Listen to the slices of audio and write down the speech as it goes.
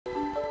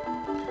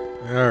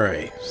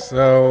Alright,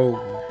 so...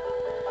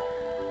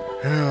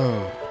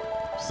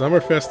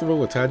 Summer Festival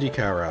with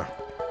Tajikarao.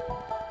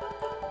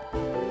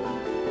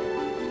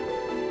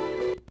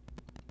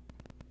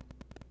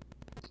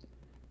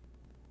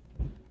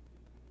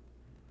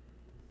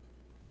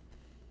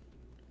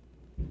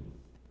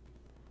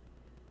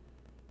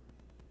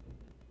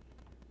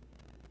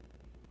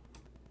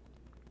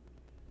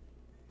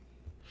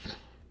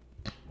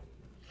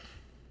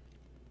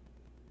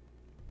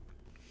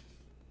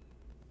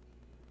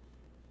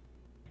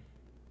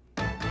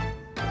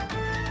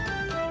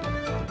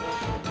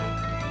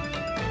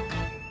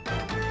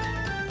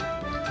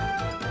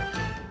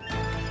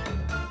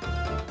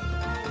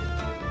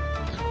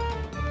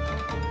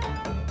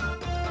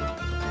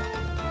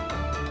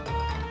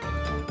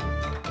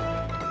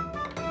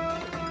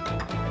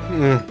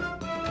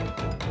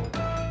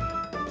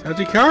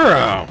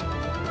 Tajikarao!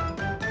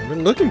 I've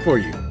been looking for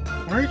you.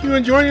 Why aren't you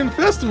enjoying the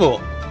festival?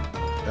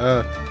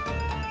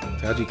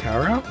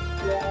 Tajikarao?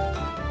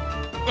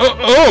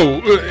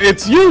 Oh,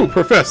 it's you,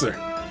 Professor!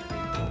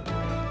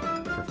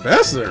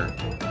 Professor?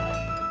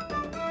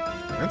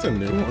 That's a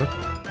new one.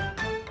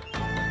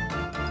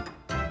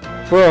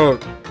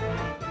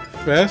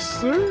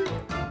 Professor?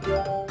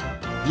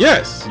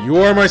 Yes, you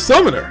are my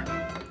summoner.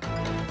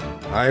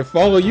 I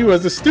follow you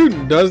as a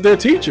student does their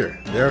teacher.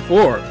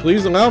 Therefore,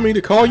 please allow me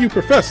to call you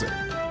Professor.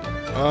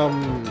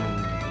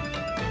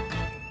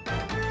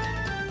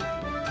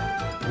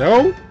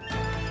 No?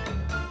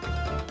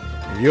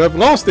 If you have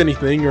lost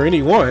anything or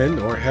anyone,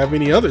 or have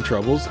any other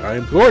troubles, I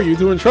implore you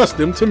to entrust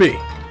them to me.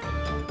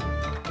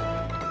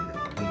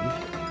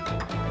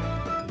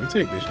 You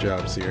take this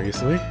job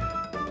seriously.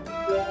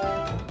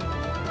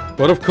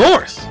 But of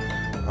course!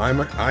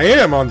 I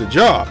am on the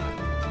job.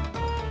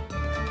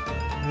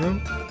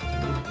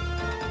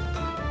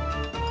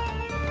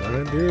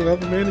 Well, I do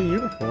love a man in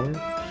uniform.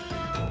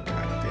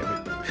 God damn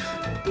it.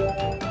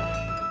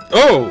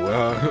 Oh,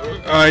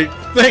 I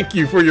thank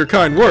you for your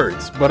kind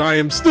words, but I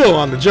am still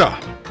on the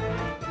job.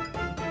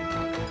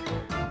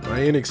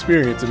 My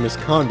inexperience and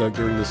misconduct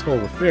during this whole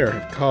affair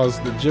have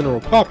caused the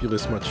general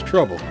populace much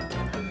trouble.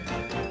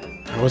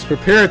 I was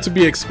prepared to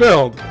be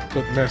expelled,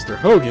 but Master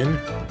Hogan,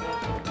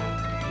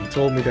 he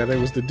told me that it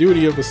was the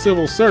duty of a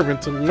civil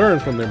servant to learn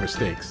from their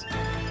mistakes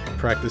and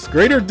practice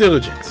greater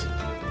diligence.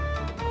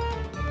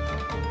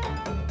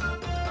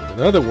 In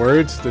other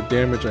words, the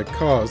damage I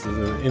caused is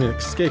an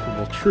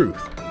inescapable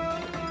truth.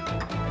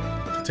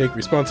 To take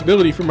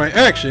responsibility for my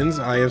actions,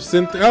 I have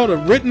sent out a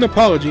written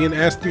apology and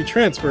asked to be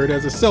transferred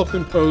as a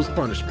self-imposed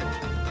punishment.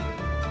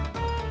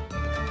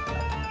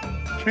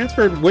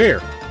 Transferred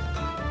where?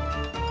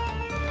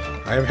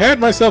 I have had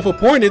myself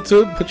appointed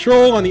to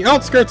patrol on the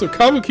outskirts of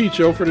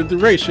Kabukicho for the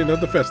duration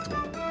of the festival.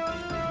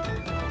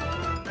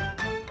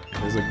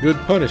 It is a good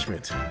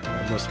punishment.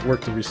 I must work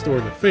to restore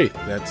the faith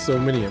that so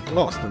many have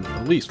lost in the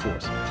police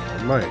force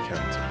on my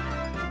account.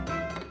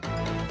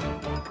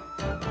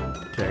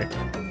 Okay.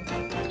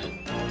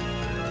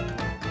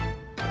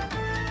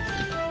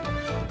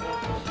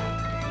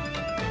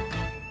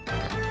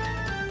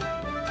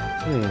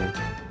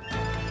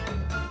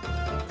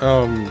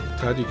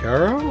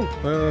 Tajikarao?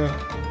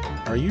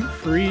 Are you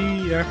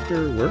free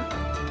after work?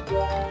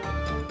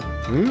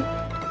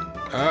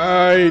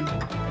 I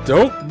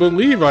don't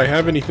believe I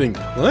have anything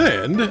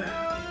planned.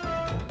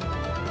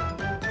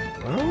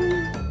 Well,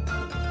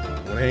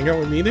 wanna hang out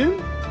with me then?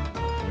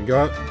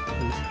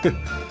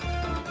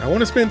 I want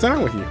to spend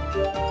time with you.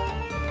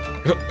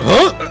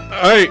 Huh?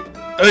 I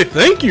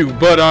thank you,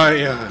 but how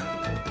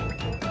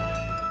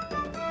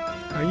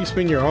you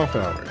spend your off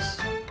hours?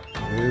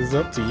 It is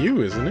up to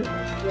you, isn't it?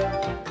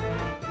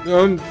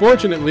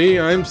 Unfortunately,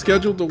 I'm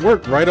scheduled to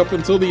work right up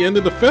until the end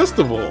of the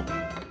festival.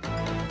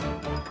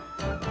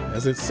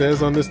 As it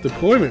says on this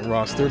deployment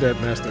roster that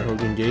Master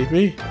Hogan gave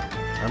me,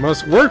 I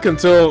must work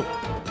until...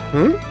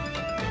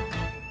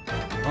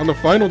 On the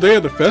final day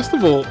of the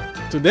festival,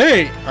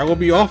 today, I will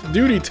be off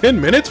duty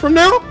 10 minutes from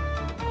now?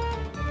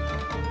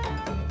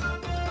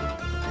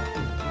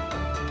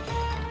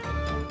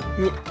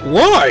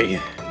 Why?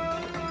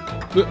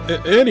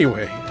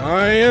 Anyway,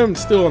 I am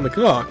still on the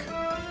clock.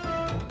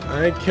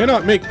 I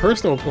cannot make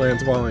personal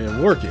plans while I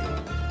am working.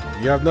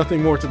 If you have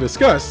nothing more to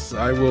discuss,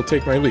 I will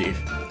take my leave.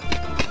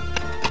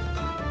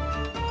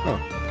 Oh.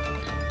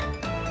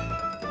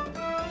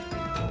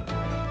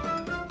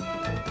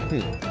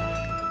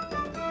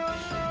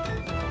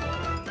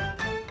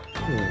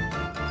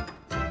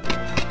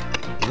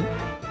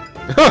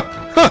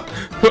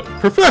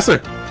 Professor!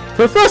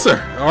 Professor!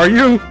 Are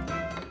you...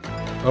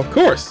 Of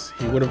course,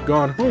 he would have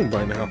gone home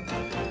by now.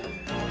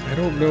 I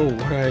don't know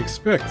what I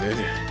expected.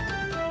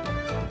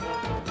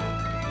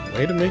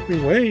 Way to make me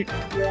wait.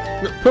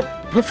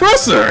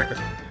 Professor!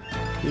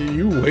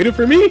 You waited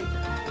for me?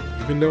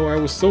 Even though I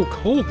was so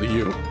cold to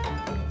you.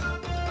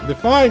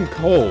 Define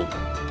cold.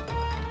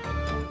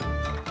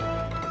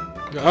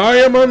 I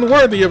am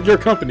unworthy of your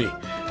company,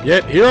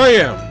 yet here I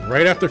am,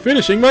 right after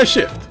finishing my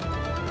shift.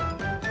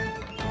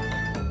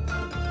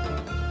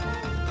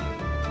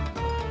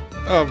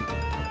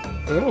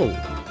 Oh,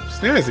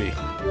 snazzy.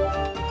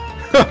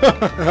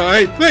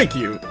 Thank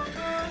you.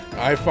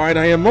 I find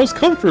I am most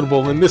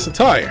comfortable in this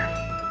attire.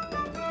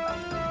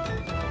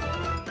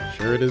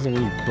 Sure it isn't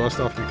when you bust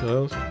off your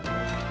clothes?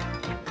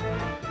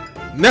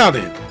 Now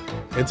then,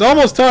 it's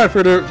almost time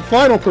for the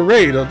final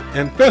parade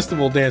and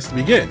festival dance to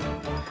begin.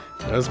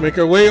 Let's make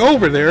our way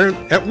over there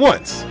at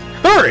once.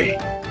 Hurry!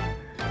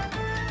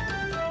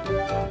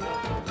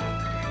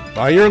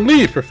 By your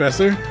leave,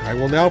 Professor, I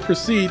will now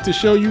proceed to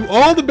show you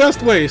all the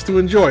best ways to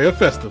enjoy a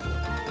festival.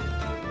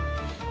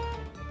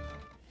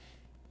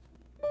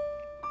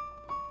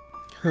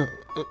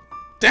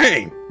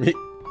 Dang!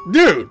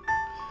 Dude!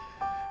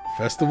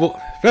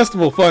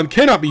 Festival fun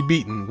cannot be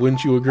beaten,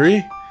 wouldn't you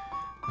agree?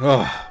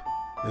 Oh,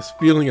 this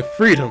feeling of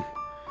freedom.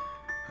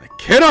 I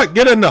cannot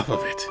get enough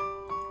of it.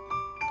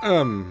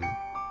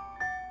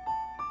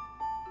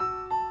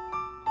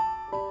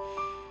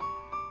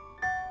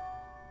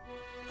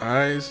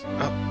 Eyes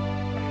up.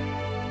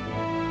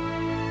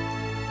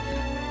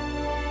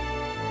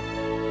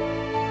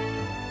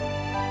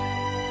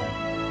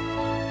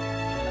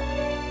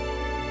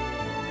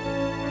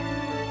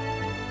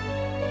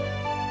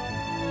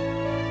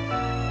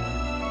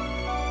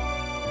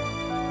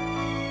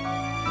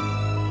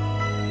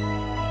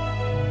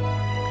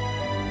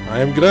 I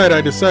am glad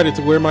I decided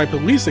to wear my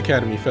Police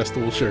Academy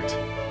Festival shirt.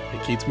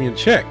 It keeps me in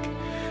check,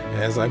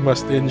 as I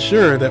must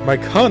ensure that my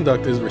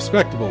conduct is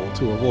respectable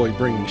to avoid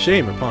bringing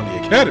shame upon the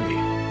Academy.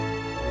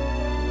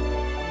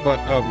 But,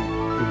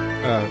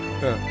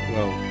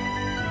 well...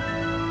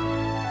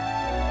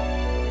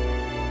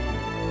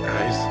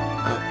 Eyes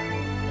up.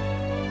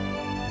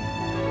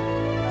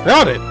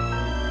 Without it,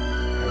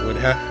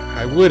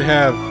 I would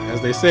have,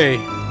 as they say,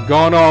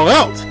 gone all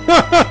out!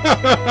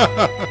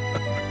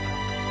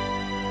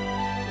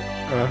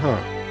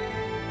 Uh-huh.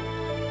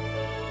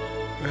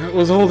 That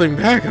was holding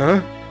back,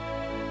 huh?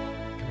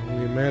 I can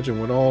only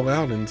imagine what all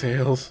out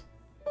entails.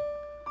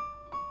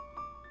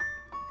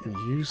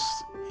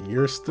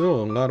 You're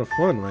still a lot of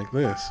fun like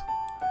this.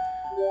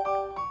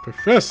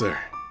 Professor,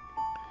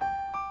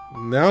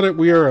 now that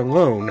we are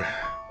alone,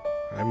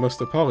 I must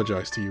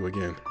apologize to you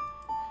again.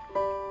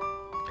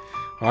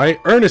 I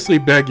earnestly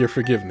beg your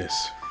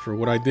forgiveness for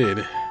what I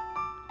did,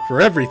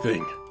 for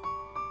everything,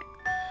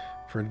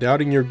 for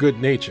doubting your good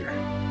nature,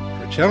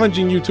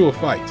 challenging you to a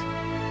fight,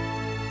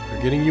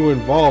 for getting you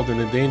involved in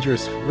a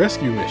dangerous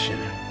rescue mission,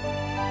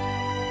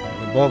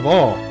 and above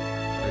all,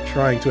 for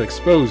trying to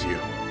expose you.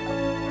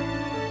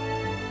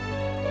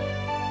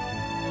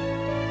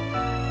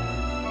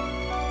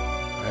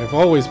 I've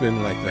always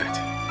been like that,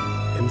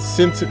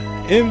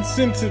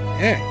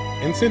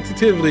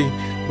 insensitively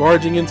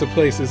barging into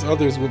places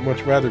others would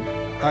much rather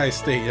I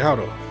stay out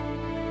of.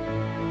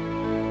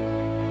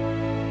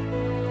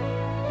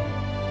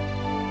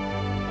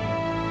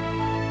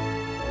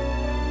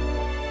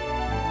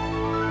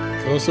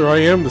 The closer I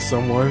am to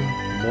someone,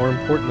 the more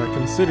important I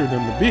consider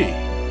them to be.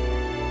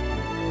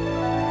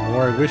 The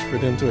more I wish for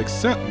them to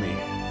accept me,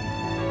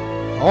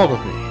 all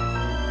of me,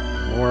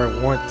 the more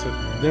I want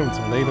them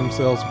to lay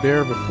themselves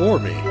bare before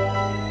me.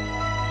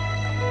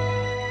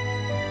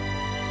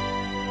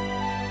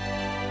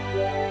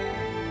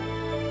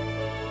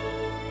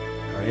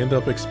 I end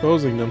up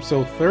exposing them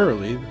so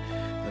thoroughly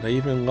that I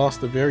even lost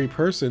the very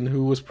person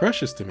who was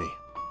precious to me,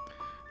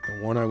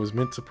 the one I was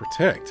meant to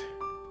protect.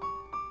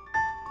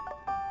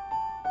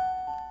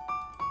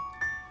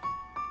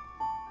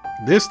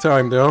 This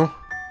time, though,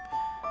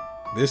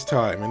 this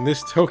time in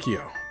this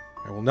Tokyo,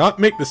 I will not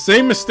make the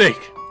same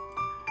mistake.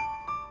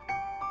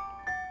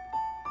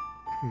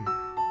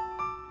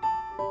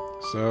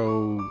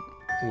 So,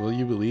 will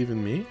you believe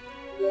in me?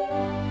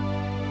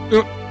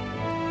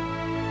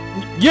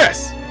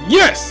 Yes!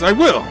 Yes, I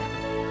will!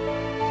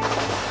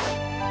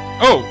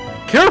 Oh,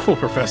 careful,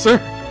 Professor!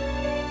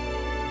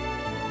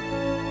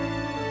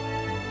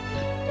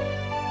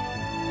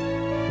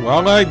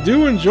 While I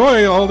do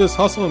enjoy all this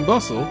hustle and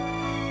bustle,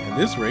 at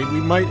this rate we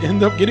might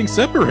end up getting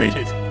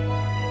separated.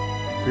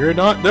 Fear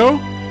not, though,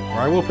 or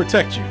I will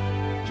protect you.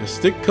 Just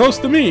stick close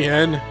to me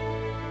and...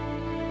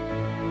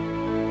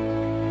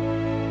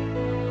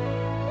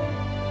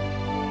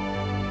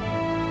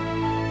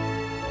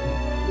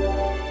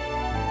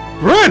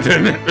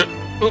 Brandon!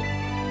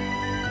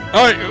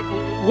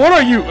 What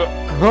are you,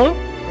 huh?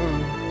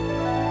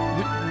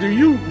 Do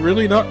you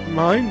really not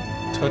mind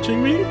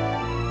touching me?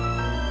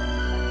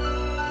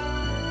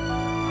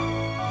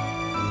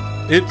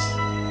 It's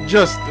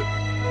just,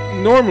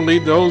 normally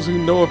those who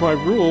know of my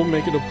rule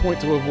make it a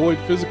point to avoid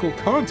physical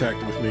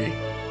contact with me.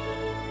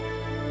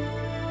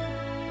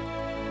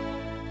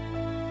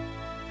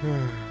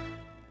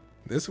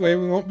 This way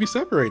we won't be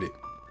separated.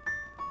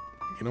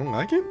 You don't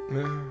like it?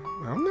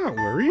 I'm not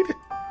worried.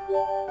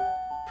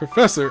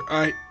 Professor,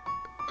 I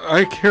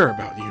care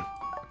about you.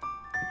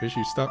 Wish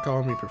you'd stop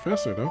calling me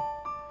Professor, though.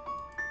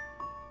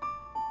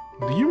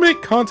 Do you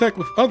make contact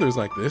with others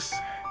like this?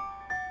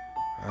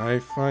 I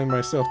find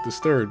myself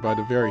disturbed by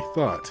the very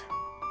thought.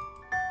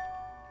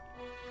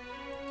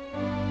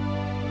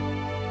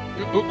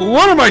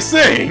 What am I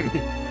saying?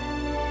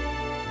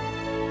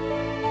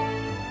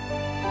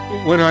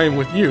 When I am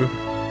with you,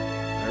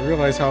 I I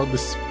realize how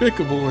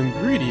despicable and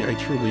greedy I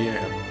truly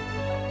am.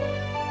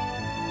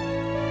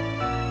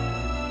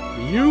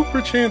 Do you,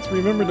 perchance,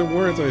 remember the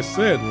words I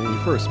said when we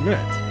first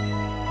met?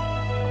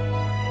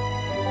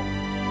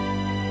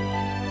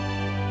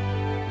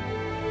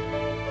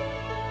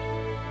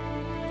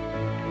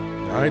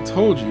 I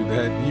told you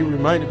that you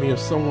reminded me of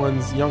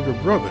someone's younger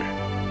brother.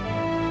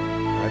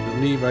 I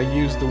believe I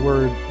used the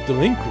word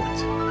delinquent.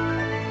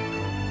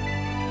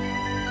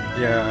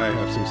 Yeah, I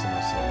have seen some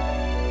myself.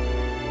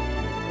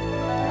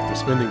 After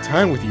spending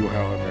time with you,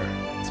 however,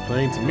 it's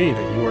plain to me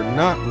that you are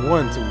not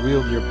one to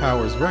wield your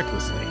powers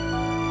recklessly.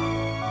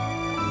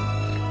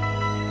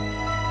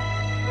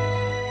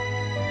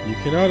 You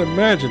cannot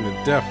imagine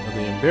the depth of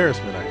the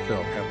embarrassment I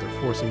felt after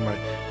forcing my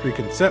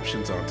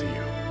preconceptions onto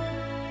you.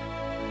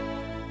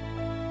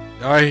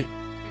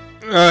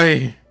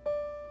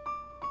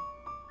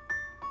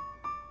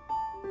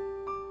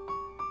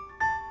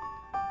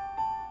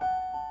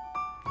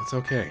 It's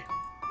okay.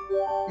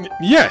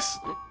 Yes,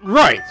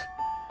 right.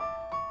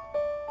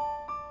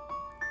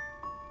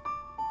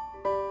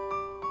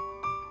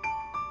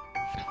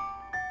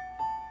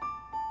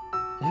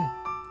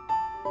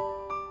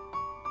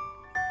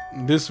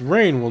 This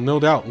rain will no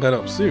doubt let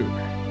up soon.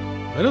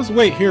 Let us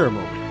wait here a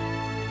moment.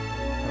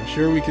 I'm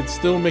sure we could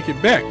still make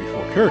it back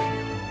before curfew.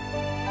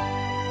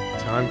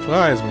 Time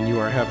flies when you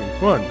are having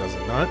fun, does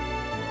it not?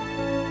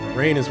 The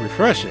rain is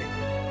refreshing,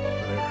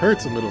 but it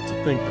hurts a little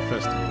to think the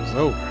festival is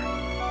over.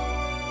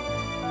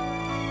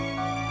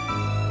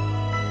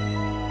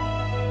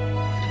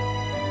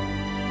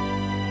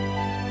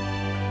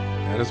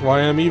 That is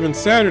why I'm even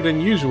sadder than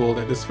usual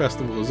that this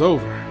festival is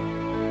over.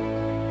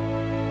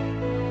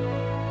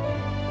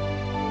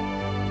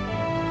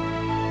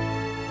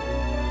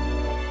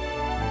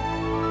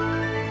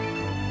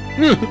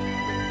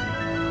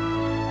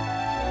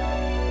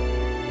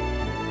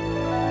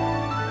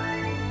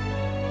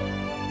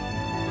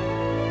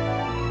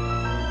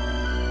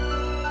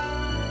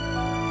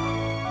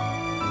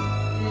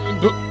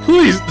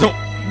 Please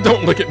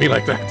don't look at me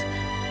like that.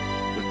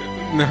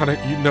 Now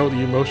that you know the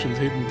emotions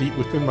hidden deep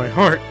within my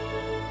heart,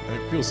 I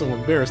feel so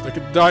embarrassed I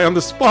could die on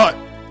the spot.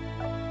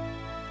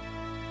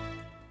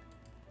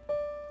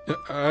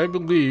 I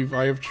believe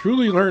I have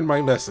truly learned my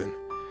lesson.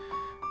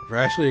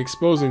 Rashly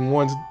exposing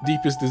one's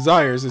deepest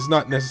desires is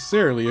not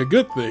necessarily a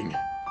good thing.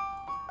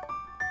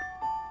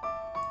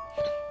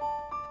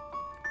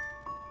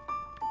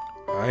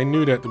 I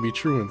knew that to be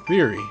true in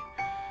theory,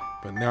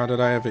 but now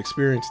that I have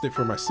experienced it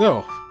for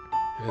myself,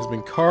 it has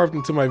been carved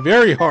into my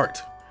very heart.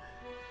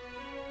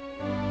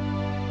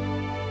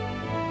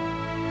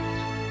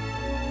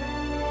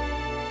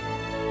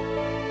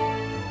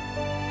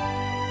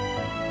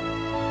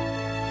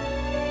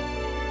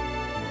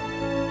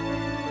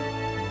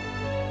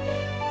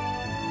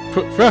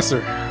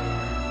 Professor.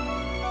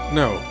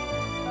 No.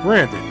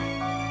 Brandon.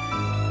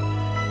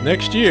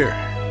 Next year,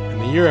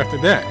 and the year after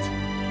that,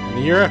 and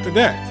the year after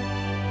that,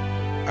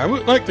 I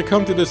would like to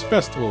come to this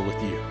festival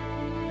with you.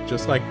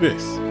 Just like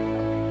this.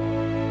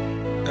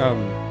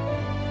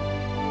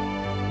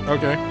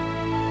 Okay.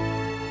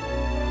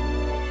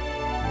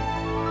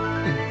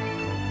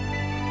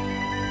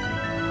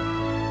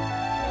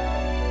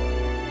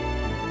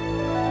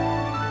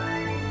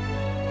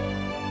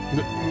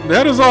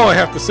 That is all I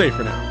have to say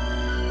for now.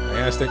 I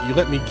ask that you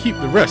let me keep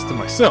the rest to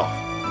myself.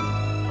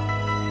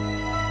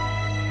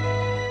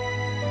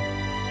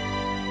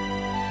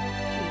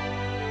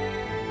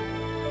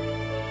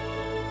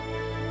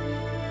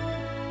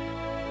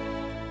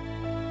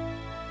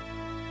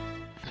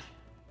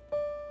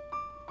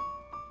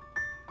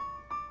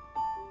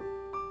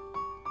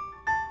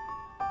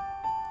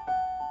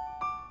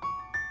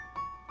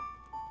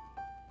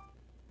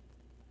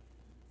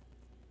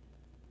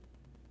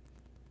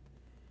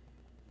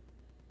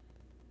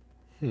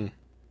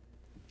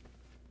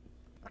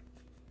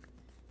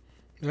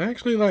 I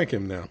actually like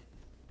him now.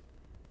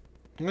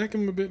 I like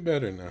him a bit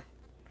better now.